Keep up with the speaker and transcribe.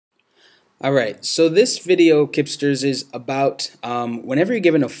Alright, so this video, Kipsters, is about whenever you're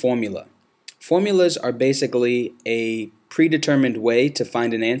given a formula. Formulas are basically a predetermined way to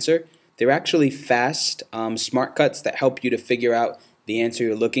find an answer. They're actually fast smart cuts that help you to figure out the answer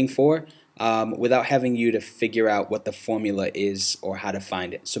you're looking for without having you to figure out what the formula is or how to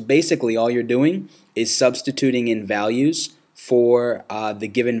find it. So basically all you're doing is substituting in values for the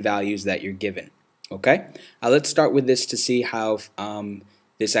given values that you're given. Okay? Let's start with this to see how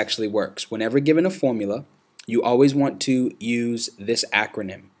this actually works. Whenever given a formula, you always want to use this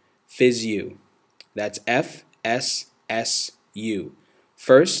acronym, FSU. That's F-S-S-U.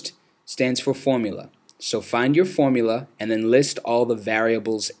 First stands for formula. So find your formula and then list all the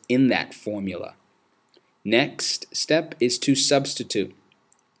variables in that formula. Next step is to substitute.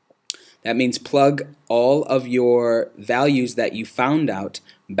 That means plug all of your values that you found out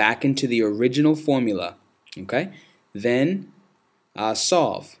back into the original formula. Okay? Then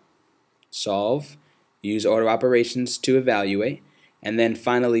solve. Use order operations to evaluate. And then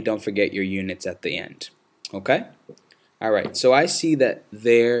finally, don't forget your units at the end. Okay? Alright, so I see that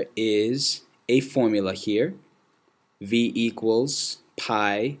there is a formula here. V equals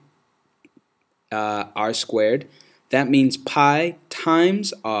pi r squared. That means pi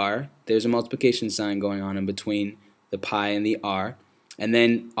times r. There's a multiplication sign going on in between the pi and the r. And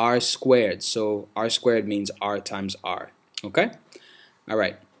then r squared. So r squared means r times r. Okay?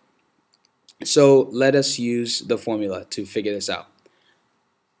 Alright. So let us use the formula to figure this out.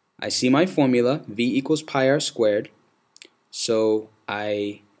 I see my formula, V equals pi r squared. So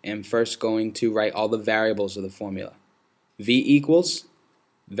I am first going to write all the variables of the formula. V equals,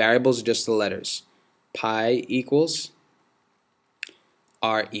 variables are just the letters. Pi equals,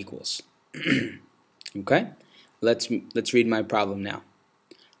 r equals. Okay? Let's read my problem now.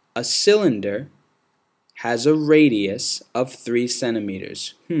 A cylinder has a radius of 3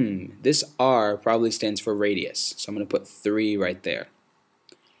 centimeters. This R probably stands for radius, so I'm going to put 3 right there.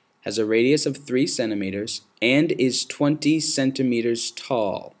 Has a radius of 3 centimeters and is 20 centimeters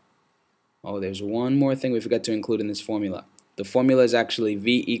tall. Oh, there's one more thing we forgot to include in this formula. The formula is actually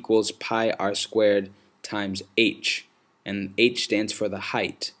V equals pi r squared times h, and h stands for the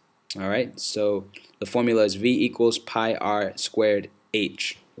height. Alright, so the formula is V equals pi r squared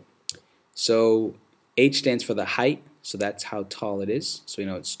h. So h stands for the height, so that's how tall it is. So we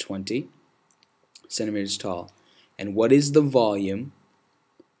know it's 20 centimeters tall. And what is the volume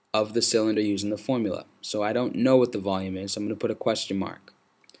of the cylinder using the formula? So I don't know what the volume is, so I'm going to put a question mark.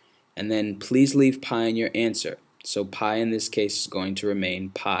 And then please leave pi in your answer. So pi in this case is going to remain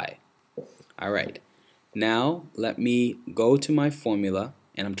pi. Alright, now let me go to my formula,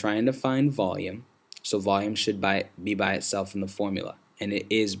 and I'm trying to find volume. So volume should be by itself in the formula, and it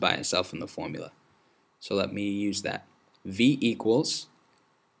is by itself in the formula. So let me use that. V equals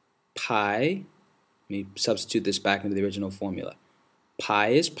pi, let me substitute this back into the original formula. Pi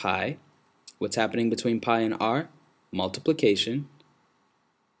is pi. What's happening between pi and r? Multiplication.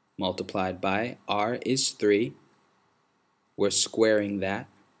 Multiplied by r is 3. We're squaring that.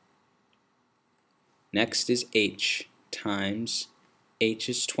 Next is h times h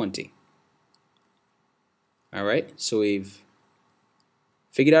is 20. Alright, so we've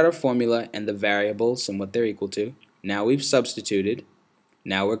figured out our formula and the variables and what they're equal to. Now we've substituted.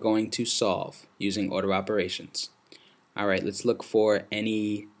 Now we're going to solve using order operations. Alright, let's look for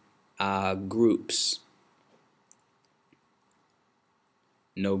any groups.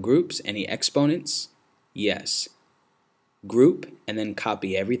 No groups. Any exponents? Yes. Group and then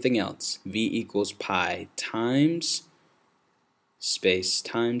copy everything else. V equals pi times space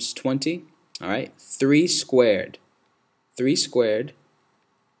times 20. Alright, 3 squared. 3 squared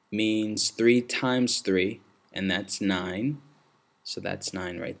means 3 times 3, and that's 9. So that's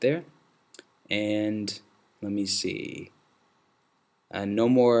 9 right there. And let me see. No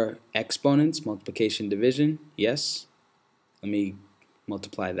more exponents, multiplication, division. Yes. Let me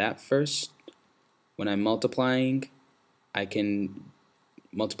multiply that first. When I'm multiplying, I can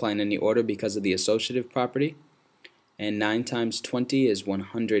multiply in any order because of the associative property. And 9 times 20 is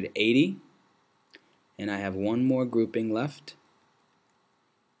 180. And I have one more grouping left.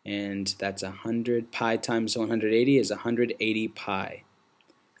 And that's 100. Pi times 180 is 180 pi.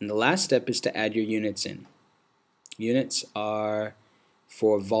 And the last step is to add your units in. Units are,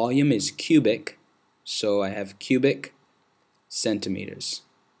 for volume is cubic, so I have cubic centimeters.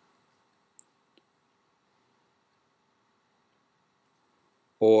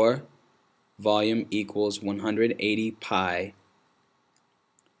 Or volume equals 180 pi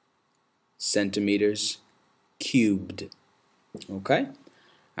centimeters cubed. Okay?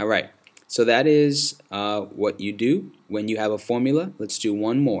 Alright, so that is what you do when you have a formula. Let's do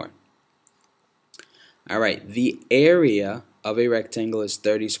one more. Alright, the area of a rectangle is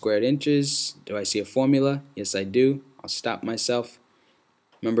 30 squared inches. Do I see a formula? Yes, I do. I'll stop myself.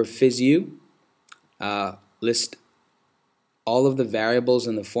 Remember PhysU, list all of the variables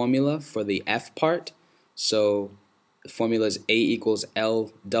in the formula for the F part. So the formula is A equals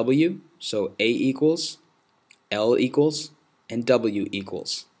LW. So A equals, L equals, and W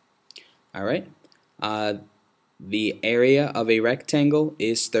equals. Alright? The area of a rectangle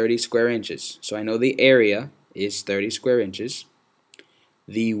is 30 square inches. So I know the area is 30 square inches.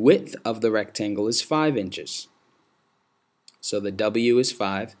 The width of the rectangle is 5 inches. So the W is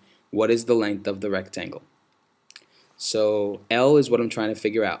 5. What is the length of the rectangle? So L is what I'm trying to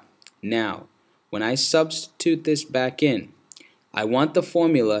figure out. Now, when I substitute this back in, I want the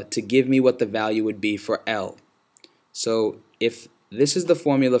formula to give me what the value would be for L. So if this is the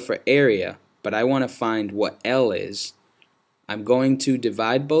formula for area, but I want to find what L is, I'm going to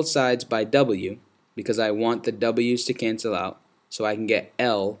divide both sides by W because I want the W's to cancel out so I can get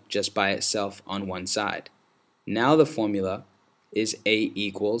L just by itself on one side. Now the formula is A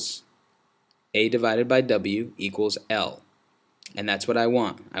equals A divided by W equals L. And that's what I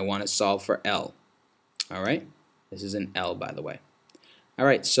want. I want to solve for L. Alright? This is an L, by the way.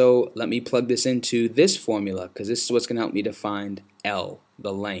 Alright, so let me plug this into this formula because this is what's going to help me to find L,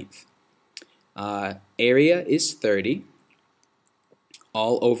 the length. Area is 30.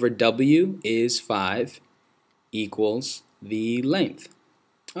 All over W is 5 equals the length.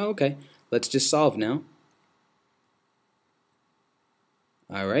 Oh, okay, let's just solve now.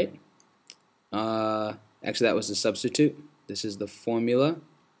 Alright. Actually, that was the substitute. This is the formula.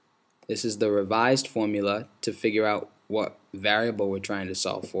 This is the revised formula to figure out what variable we're trying to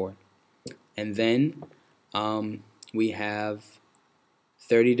solve for. And then we have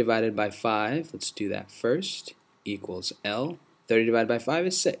 30 divided by 5. Let's do that first. Equals L. 30 divided by 5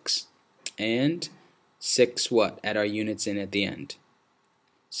 is 6. And 6 what? Add our units in at the end.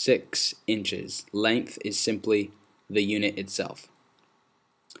 6 inches. Length is simply the unit itself.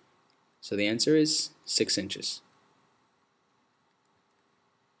 So the answer is 6 inches.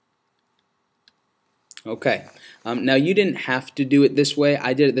 Okay, now you didn't have to do it this way.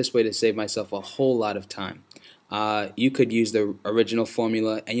 I did it this way to save myself a whole lot of time. You could use the original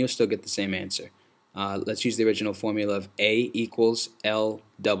formula and you'll still get the same answer. Let's use the original formula of A equals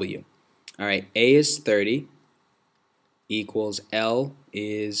LW. Alright, A is 30 equals L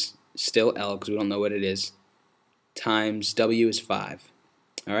is still L because we don't know what it is, times W is 5.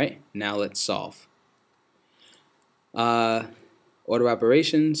 Alright, now let's solve. Order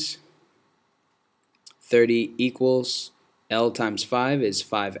operations. 30 equals L times 5 is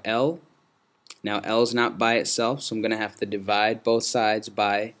 5L. Now L is not by itself, so I'm going to have to divide both sides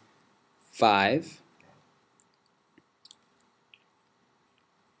by 5.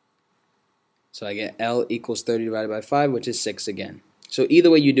 So I get L equals 30 divided by 5, which is 6 again. So either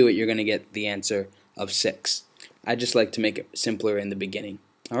way you do it, you're going to get the answer of 6. I just like to make it simpler in the beginning.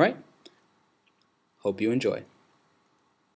 Alright? Hope you enjoy.